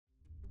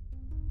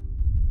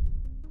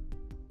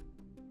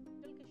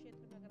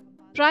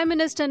Prime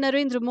Minister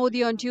Narendra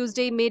Modi on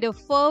Tuesday made a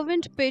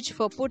fervent pitch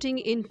for putting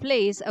in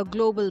place a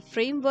global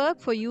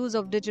framework for use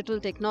of digital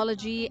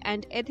technology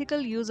and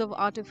ethical use of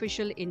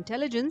artificial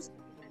intelligence,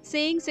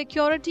 saying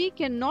security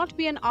cannot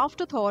be an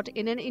afterthought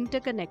in an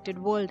interconnected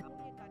world.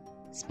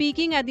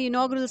 Speaking at the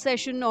inaugural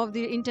session of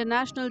the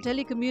International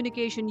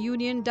Telecommunication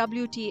Union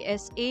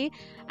WTSA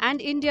and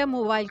India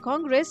Mobile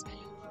Congress,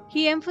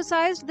 he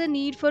emphasized the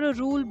need for a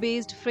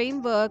rule-based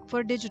framework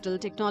for digital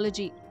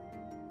technology.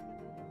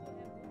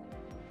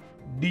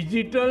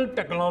 Digital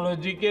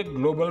technology के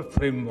global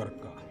framework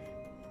का,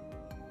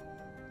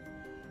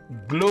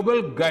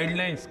 global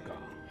guidelines का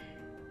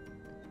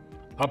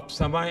अब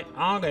समय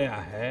आ गया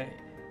है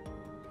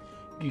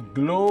कि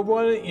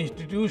global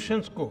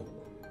institutions को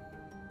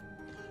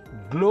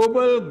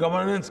global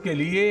governance के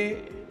लिए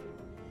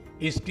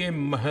इसके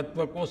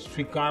महत्व को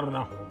स्वीकारना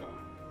होगा.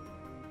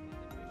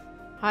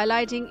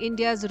 Highlighting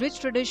India's rich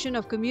tradition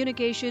of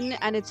communication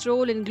and its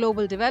role in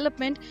global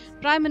development,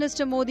 Prime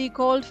Minister Modi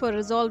called for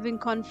resolving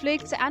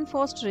conflicts and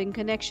fostering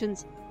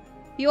connections.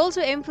 He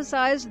also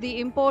emphasized the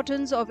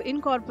importance of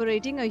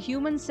incorporating a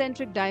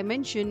human-centric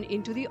dimension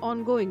into the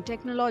ongoing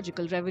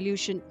technological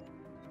revolution.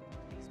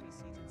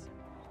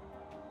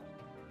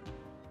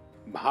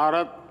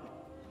 Bharat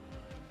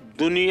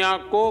दुनिया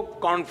को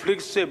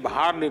conflict से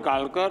बाहर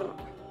निकालकर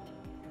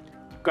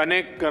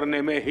connect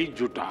करने में ही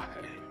जुटा है.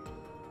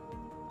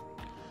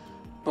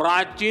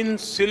 प्राचीन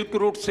सिल्क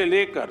रूट से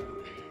लेकर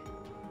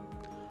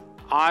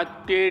आज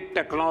के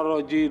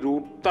टेक्नोलॉजी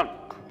रूट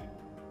तक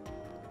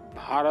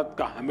भारत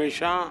का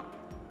हमेशा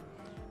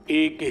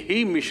एक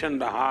ही मिशन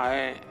रहा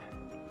है: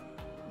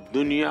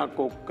 दुनिया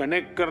को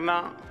कनेक्ट करना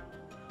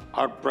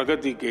और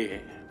प्रगति के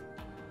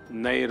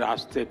नए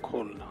रास्ते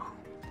खोलना.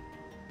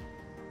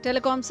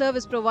 Telecom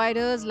service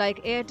providers like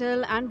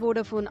Airtel and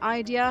Vodafone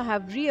Idea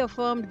have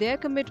reaffirmed their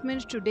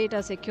commitment to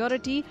data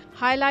security,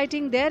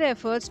 highlighting their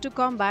efforts to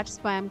combat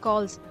spam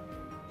calls.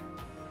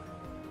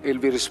 It will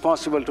be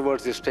responsible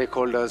towards the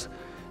stakeholders,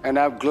 and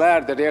I'm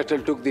glad that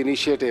Airtel took the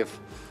initiative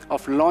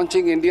of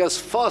launching India's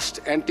first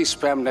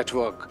anti-spam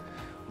network,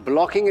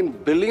 blocking in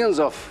billions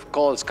of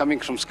calls coming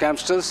from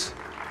scamsters,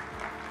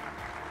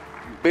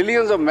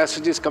 billions of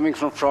messages coming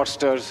from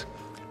fraudsters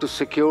to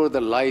secure the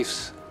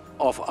lives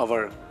of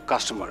our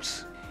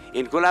customers.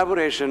 In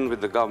collaboration with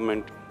the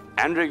government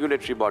and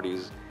regulatory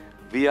bodies,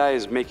 VI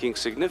is making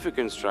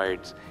significant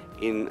strides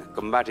in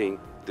combating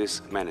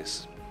this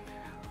menace.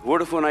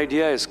 Vodafone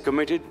Idea is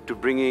committed to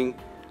bringing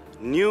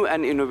new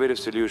and innovative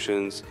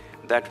solutions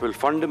that will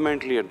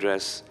fundamentally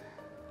address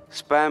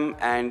spam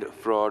and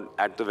fraud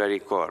at the very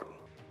core.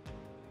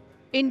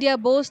 India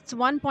boasts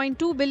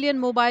 1.2 billion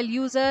mobile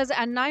users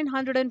and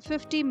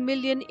 950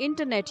 million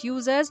internet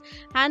users,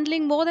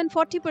 handling more than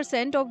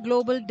 40% of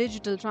global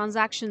digital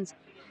transactions.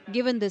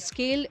 Given this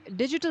scale,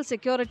 digital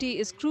security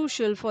is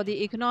crucial for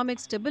the economic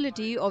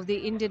stability of the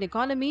Indian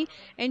economy,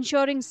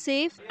 ensuring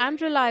safe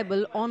and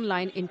reliable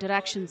online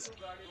interactions.